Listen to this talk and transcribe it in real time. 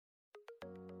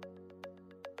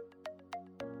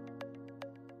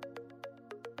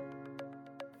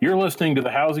You're listening to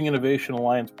the Housing Innovation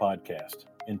Alliance podcast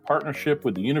in partnership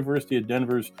with the University of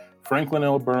Denver's Franklin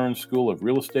L. Burns School of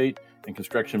Real Estate and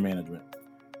Construction Management.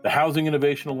 The Housing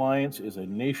Innovation Alliance is a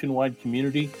nationwide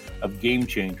community of game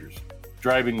changers,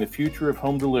 driving the future of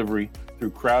home delivery through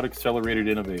crowd-accelerated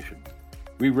innovation.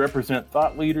 We represent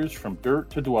thought leaders from dirt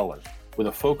to dweller, with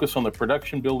a focus on the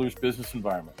production builder's business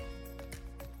environment.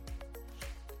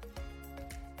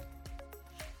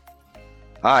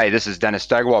 Hi, this is Dennis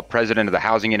Steigerwald, President of the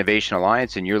Housing Innovation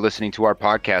Alliance, and you're listening to our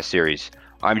podcast series.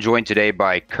 I'm joined today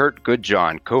by Kurt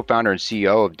Goodjohn, co-founder and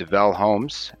CEO of Devel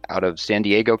Homes out of San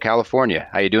Diego, California.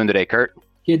 How you doing today, Kurt?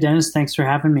 Yeah, Dennis, thanks for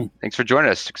having me. Thanks for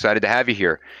joining us. Excited to have you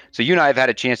here. So you and I have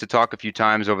had a chance to talk a few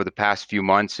times over the past few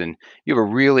months, and you have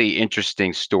a really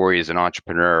interesting story as an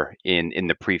entrepreneur in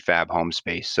the prefab home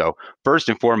space. So first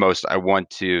and foremost, I want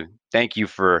to thank you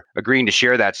for agreeing to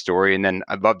share that story, and then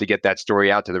I'd love to get that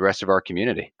story out to the rest of our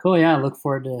community. Cool, yeah, I look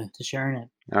forward to sharing it.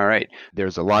 All right.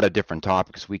 There's a lot of different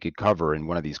topics we could cover in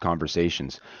one of these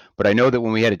conversations, but I know that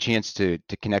when we had a chance to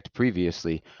connect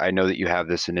previously, I know that you have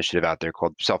this initiative out there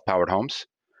called Self-Powered Homes,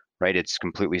 right? It's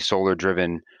completely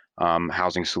solar-driven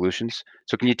housing solutions.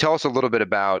 So can you tell us a little bit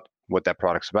about what that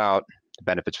product's about, the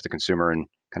benefits for the consumer, and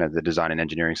kind of the design and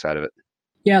engineering side of it?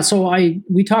 Yeah, so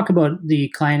we talk about the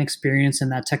client experience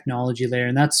and that technology layer,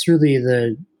 and that's really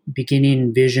the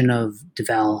beginning vision of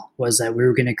Devel, was that we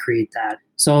were going to create that.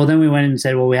 So then we went and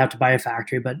said, well, we have to buy a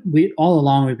factory, but all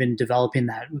along we've been developing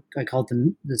that. I call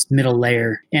it this middle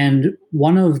layer. And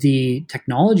one of the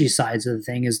technology sides of the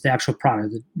thing is the actual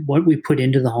product, what we put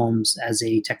into the homes as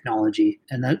a technology.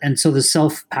 And so the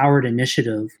self-powered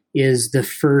initiative is the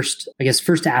first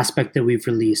aspect that we've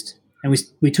released. And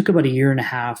we took about a year and a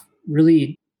half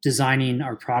really designing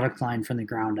our product line from the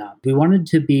ground up. We wanted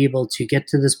to be able to get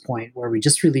to this point where we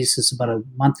just released this about a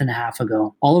month and a half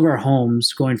ago. All of our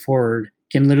homes going forward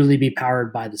can literally be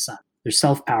powered by the sun. They're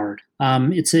self-powered.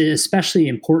 It's especially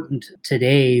important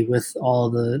today with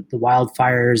all the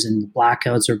wildfires and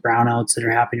blackouts or brownouts that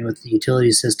are happening with the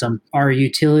utility system. Our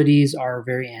utilities are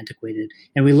very antiquated.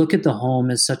 And we look at the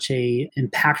home as such a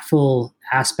impactful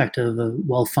aspect of a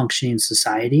well-functioning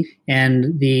society.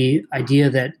 And the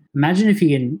idea that imagine if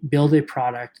you can build a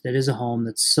product that is a home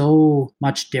that's so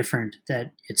much different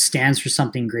that it stands for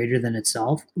something greater than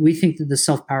itself. We think that the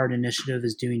Self-Powered Initiative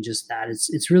is doing just that.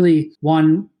 It's really,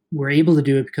 one, we're able to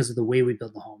do it because of the way we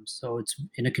build the homes. So it's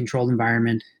in a controlled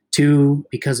environment. Two,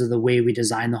 because of the way we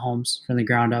design the homes from the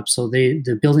ground up. So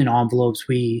the building envelopes,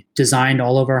 we designed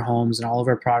all of our homes and all of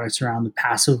our products around the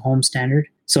passive home standard.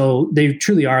 So they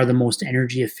truly are the most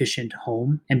energy efficient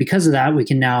home. And because of that, we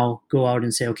can now go out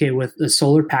and say, okay, with a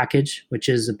solar package, which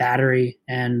is a battery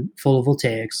and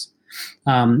photovoltaics,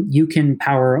 you can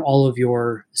power all of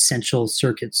your essential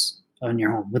circuits on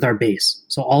your home with our base.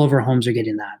 So all of our homes are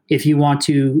getting that. If you want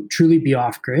to truly be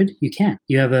off grid, you can.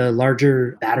 You have a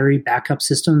larger battery backup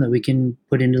system that we can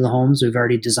put into the homes. We've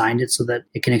already designed it so that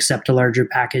it can accept a larger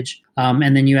package.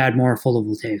 And then you add more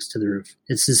photovoltaics to the roof.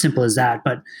 It's as simple as that.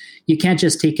 But you can't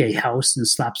just take a house and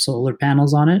slap solar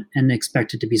panels on it and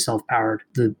expect it to be self-powered.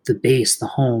 The base, the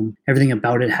home, everything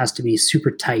about it has to be super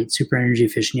tight, super energy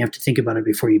efficient. You have to think about it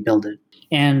before you build it.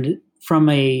 And from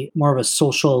a more of a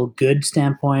social good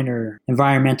standpoint or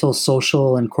environmental,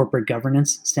 social, and corporate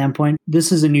governance standpoint,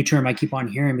 this is a new term I keep on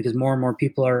hearing because more and more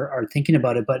people are thinking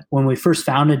about it. But when we first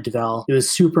founded Devel, it was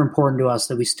super important to us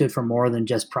that we stood for more than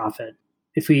just profit.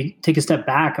 If we take a step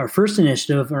back, our first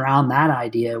initiative around that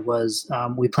idea was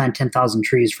we plant 10,000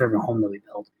 trees for every home that we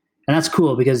build. And that's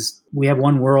cool because we have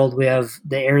one world. We have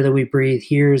the air that we breathe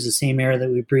here is the same air that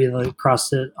we breathe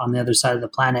across on the other side of the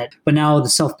planet. But now the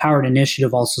Self-Powered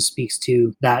Initiative also speaks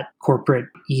to that corporate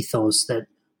ethos that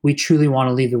we truly want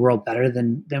to leave the world better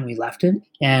than we left it.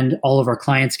 And all of our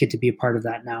clients get to be a part of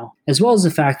that now, as well as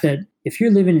the fact that if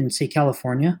you're living in, say,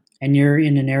 California, and you're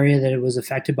in an area that was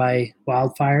affected by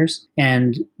wildfires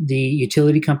and the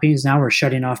utility companies now are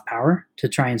shutting off power to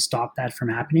try and stop that from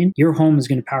happening, your home is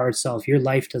going to power itself. Your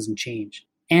life doesn't change.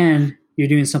 And you're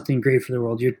doing something great for the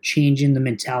world. You're changing the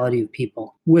mentality of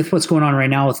people. With what's going on right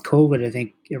now with COVID, I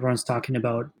think everyone's talking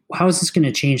about how is this going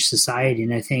to change society?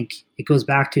 And I think it goes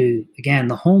back to, again,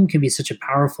 the home can be such a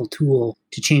powerful tool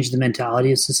to change the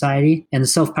mentality of society. And the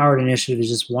Self-Powered Initiative is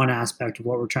just one aspect of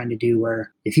what we're trying to do,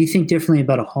 where if you think differently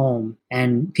about a home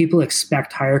and people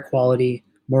expect higher quality,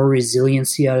 more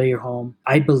resiliency out of your home,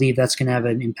 I believe that's going to have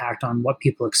an impact on what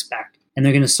people expect. And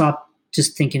they're going to stop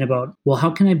just thinking about, well, how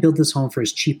can I build this home for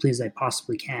as cheaply as I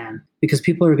possibly can? Because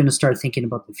people are going to start thinking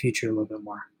about the future a little bit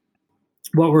more.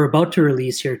 What we're about to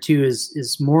release here too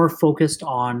is more focused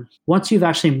on once you've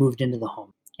actually moved into the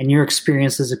home and your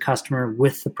experience as a customer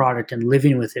with the product and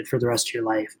living with it for the rest of your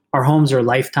life. Our homes are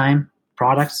lifetime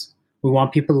products. We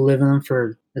want people to live in them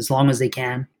for as long as they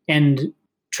can. And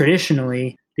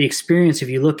traditionally, the experience, if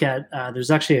you look at,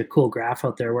 there's actually a cool graph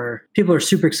out there where people are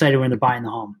super excited when they're buying the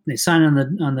home. They sign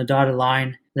on the dotted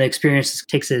line. The experience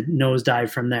takes a nosedive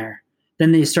from there.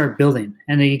 Then they start building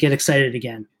and they get excited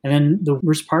again. And then the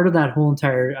worst part of that whole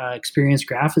entire experience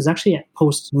graph is actually at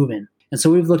post-move-in. And so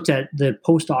we've looked at the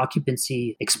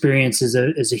post-occupancy experience as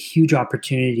a huge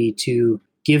opportunity to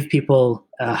give people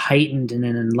a heightened and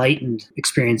an enlightened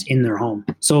experience in their home.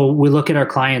 So we look at our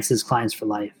clients as clients for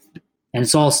life. And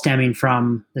it's all stemming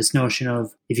from this notion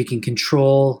of if you can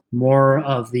control more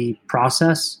of the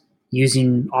process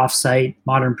using offsite,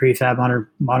 modern prefab,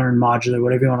 modern modular,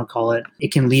 whatever you want to call it,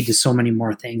 it can lead to so many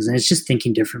more things. And it's just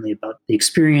thinking differently about the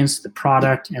experience, the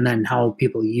product, and then how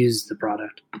people use the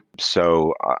product.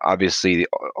 So obviously,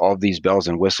 all of these bells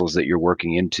and whistles that you're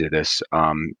working into this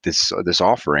this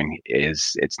offering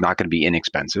it's not going to be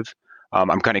inexpensive.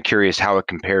 I'm kind of curious how it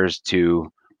compares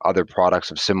to other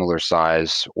products of similar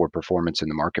size or performance in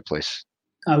the marketplace.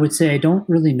 I would say I don't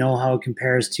really know how it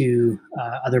compares to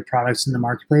other products in the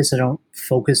marketplace. I don't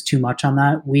focus too much on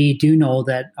that. We do know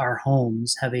that our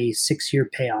homes have a 6-year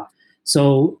payoff.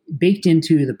 So baked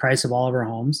into the price of all of our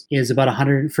homes is about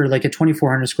for like a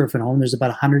 2,400 square foot home, there's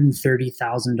about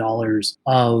 $130,000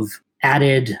 of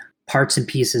added parts and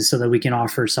pieces so that we can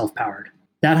offer self-powered.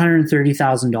 That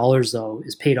 $130,000 though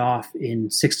is paid off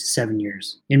in 6 to 7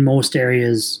 years in most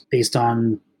areas based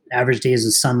on average days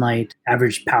of sunlight,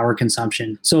 average power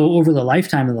consumption. So over the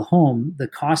lifetime of the home, the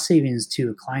cost savings to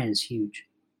a client is huge.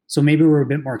 So maybe we're a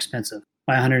bit more expensive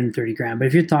by $130,000. But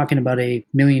if you're talking about $1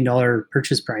 million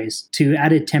purchase price, to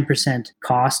add a 10%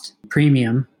 cost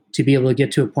premium to be able to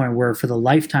get to a point where for the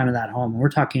lifetime of that home, we're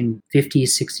talking 50,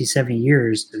 60, 70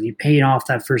 years, if you pay off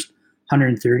that first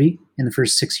 130 in the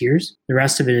first 6 years, the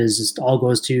rest of it is just all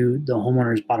goes to the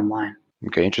homeowner's bottom line.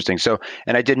 Okay, interesting. So,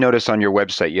 and I did notice on your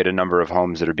website, you had a number of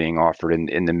homes that are being offered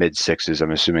in the mid sixes.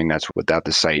 I'm assuming that's without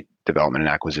the site development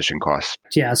and acquisition costs.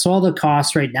 Yeah, so all the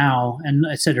costs right now, and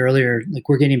I said earlier, like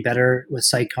we're getting better with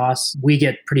site costs. We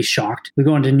get pretty shocked. We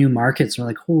go into new markets and we're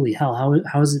like, holy hell,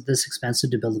 how is it this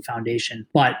expensive to build a foundation?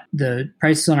 But the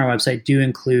prices on our website do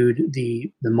include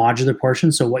the modular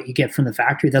portion. So what you get from the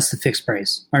factory, that's the fixed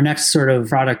price. Our next sort of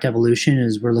product evolution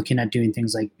is we're looking at doing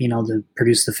things like being able to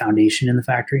produce the foundation in the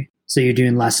factory. So you're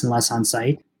doing less and less on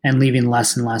site and leaving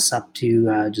less and less up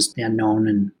to just the unknown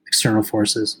and external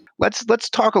forces. Let's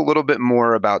talk a little bit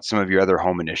more about some of your other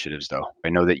home initiatives, though. I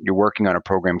know that you're working on a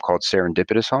program called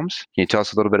Serendipitous Homes. Can you tell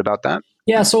us a little bit about that?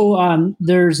 Yeah, so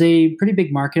there's a pretty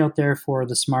big market out there for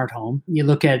the smart home. You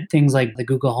look at things like the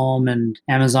Google Home and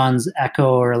Amazon's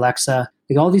Echo or Alexa.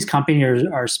 Like all these companies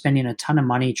are spending a ton of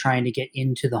money trying to get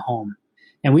into the home.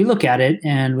 And we look at it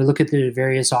and we look at the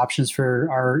various options for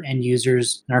our end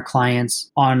users and our clients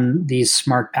on these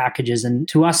smart packages. And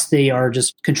to us, they are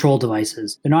just control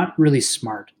devices. They're not really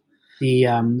smart. The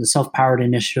self-powered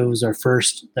initiatives are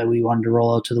first that we wanted to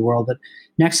roll out to the world. But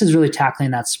next is really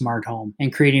tackling that smart home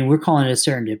and creating, we're calling it a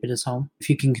serendipitous home. If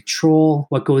you can control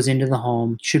what goes into the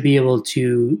home, you should be able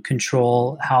to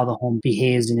control how the home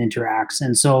behaves and interacts.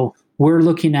 And so we're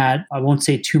looking at, I won't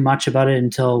say too much about it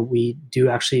until we do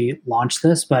actually launch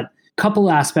this, but a couple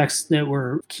aspects that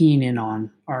we're keen in on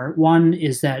are, one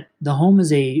is that the home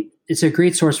it's a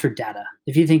great source for data.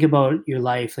 If you think about your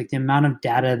life, like the amount of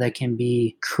data that can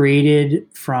be created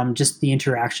from just the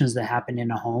interactions that happen in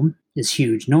a home is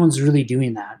huge. No one's really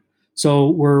doing that.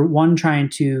 So we're trying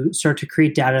to start to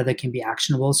create data that can be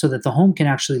actionable so that the home can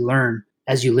actually learn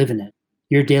as you live in it.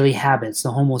 Your daily habits,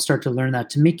 the home will start to learn that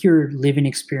to make your living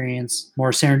experience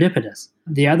more serendipitous.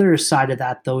 The other side of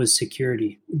that, though, is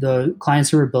security. The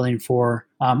clients that we're building for,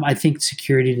 I think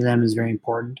security to them is very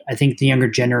important. I think the younger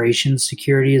generation's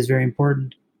security is very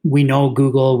important. We know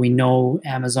Google, we know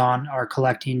Amazon are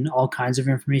collecting all kinds of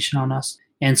information on us.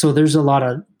 And so there's a lot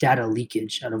of data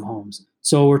leakage out of homes.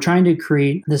 So we're trying to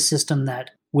create the system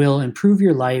that will improve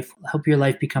your life, help your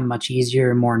life become much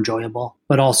easier and more enjoyable,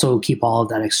 but also keep all of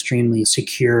that extremely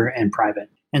secure and private.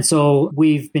 And so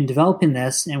we've been developing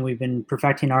this and we've been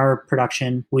perfecting our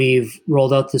production. We've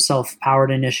rolled out the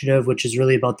self-powered initiative, which is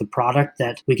really about the product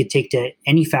that we could take to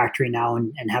any factory now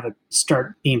and have it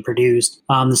start being produced.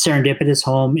 The Serendipitous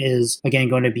Home is, again,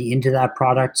 going to be into that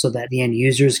product so that the end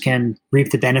users can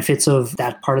reap the benefits of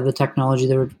that part of the technology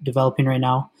that we're developing right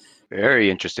now.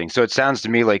 Very interesting. So it sounds to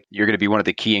me like you're going to be one of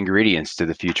the key ingredients to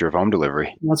the future of home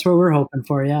delivery. That's what we're hoping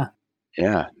for, yeah.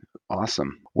 Yeah,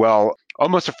 awesome. Well,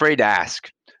 almost afraid to ask,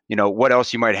 what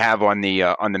else you might have on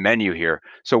the menu here.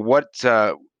 So what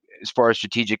as far as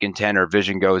strategic intent or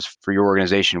vision goes for your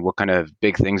organization, what kind of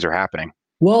big things are happening?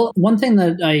 Well, one thing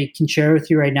that I can share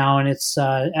with you right now, and it's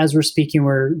as we're speaking,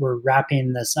 we're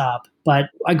wrapping this up. But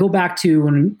I go back to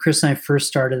when Chris and I first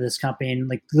started this company, and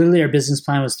like literally our business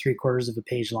plan was 3/4 of a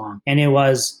page long. And it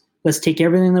was, let's take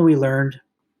everything that we learned,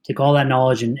 take all that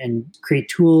knowledge and create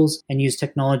tools and use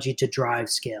technology to drive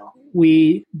scale.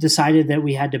 We decided that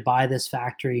we had to buy this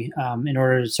factory in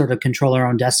order to sort of control our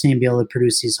own destiny and be able to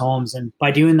produce these homes. And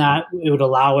by doing that, it would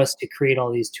allow us to create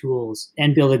all these tools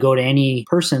and be able to go to any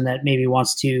person that maybe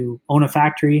wants to own a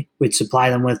factory. We'd supply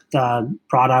them with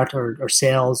product or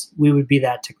sales. We would be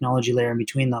that technology layer in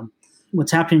between them.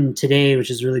 What's happening today,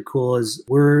 which is really cool, is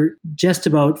we're just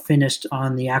about finished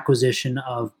on the acquisition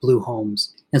of Blue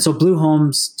Homes. And so Blue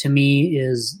Homes, to me,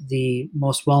 is the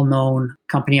most well-known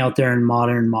company out there in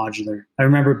modern modular. I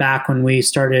remember back when we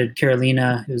started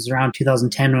Carolina, it was around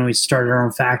 2010 when we started our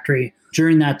own factory.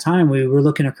 During that time, we were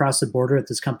looking across the border at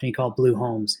this company called Blue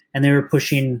Homes, and they were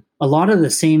pushing a lot of the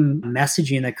same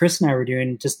messaging that Chris and I were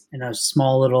doing just in a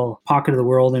small little pocket of the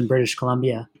world in British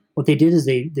Columbia. What they did is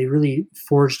they really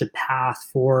forged a path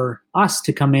for us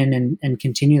to come in and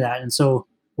continue that. And so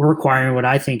we're acquiring what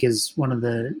I think is one of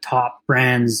the top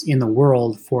brands in the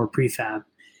world for prefab.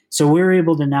 So we're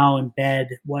able to now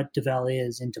embed what Devel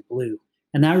is into Blue.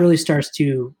 And that really starts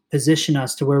to position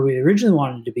us to where we originally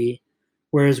wanted to be,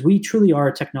 whereas we truly are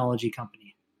a technology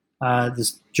company.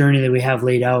 This journey that we have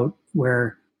laid out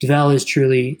where Devel is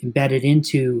truly embedded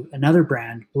into another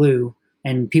brand, Blue,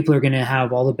 and people are going to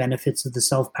have all the benefits of the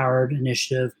self-powered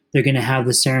initiative. They're going to have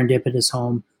the serendipitous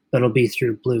home that'll be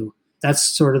through Blue. That's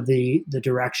sort of the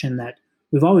direction that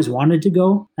we've always wanted to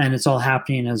go, and it's all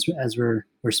happening as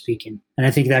we're speaking. And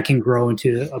I think that can grow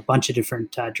into a bunch of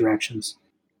different directions.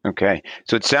 Okay.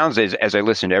 So it sounds as I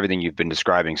listen to everything you've been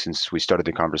describing since we started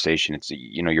the conversation, it's,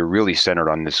 you're really centered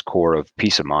on this core of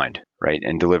peace of mind, right?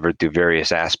 And delivered through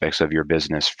various aspects of your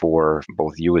business for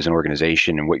both you as an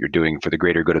organization and what you're doing for the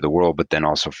greater good of the world, but then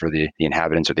also for the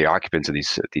inhabitants or the occupants of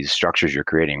these structures you're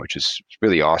creating, which is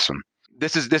really awesome.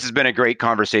 This has been a great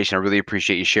conversation. I really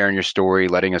appreciate you sharing your story,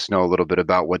 letting us know a little bit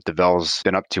about what Devel's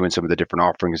been up to and some of the different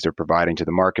offerings they're providing to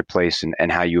the marketplace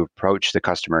and how you approach the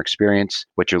customer experience,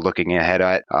 what you're looking ahead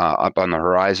at up on the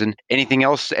horizon. Anything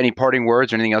else, any parting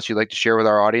words or anything else you'd like to share with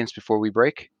our audience before we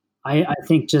break? I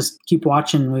think just keep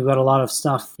watching. We've got a lot of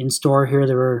stuff in store here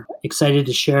that we're excited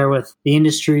to share with the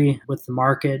industry, with the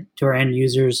market, to our end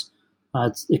users.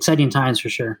 It's exciting times for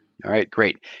sure. All right,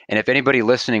 great. And if anybody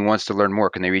listening wants to learn more,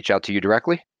 can they reach out to you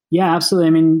directly? Yeah, absolutely. I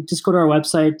mean, just go to our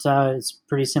website. It's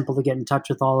pretty simple to get in touch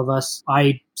with all of us.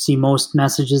 I see most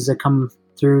messages that come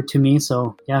through to me.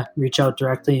 So yeah, reach out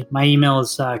directly. My email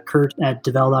is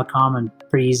kurt@devel.com and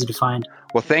pretty easy to find.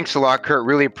 Well, thanks a lot, Kurt.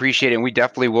 Really appreciate it. And we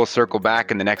definitely will circle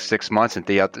back in the next 6 months and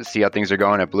see how things are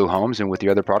going at Blue Homes and with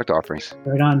your other product offerings.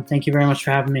 Right on. Thank you very much for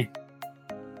having me.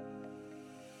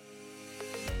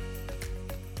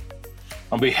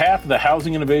 On behalf of the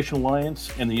Housing Innovation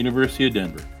Alliance and the University of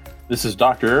Denver, this is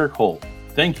Dr. Eric Holt.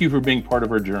 Thank you for being part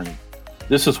of our journey.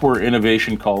 This is where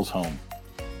innovation calls home.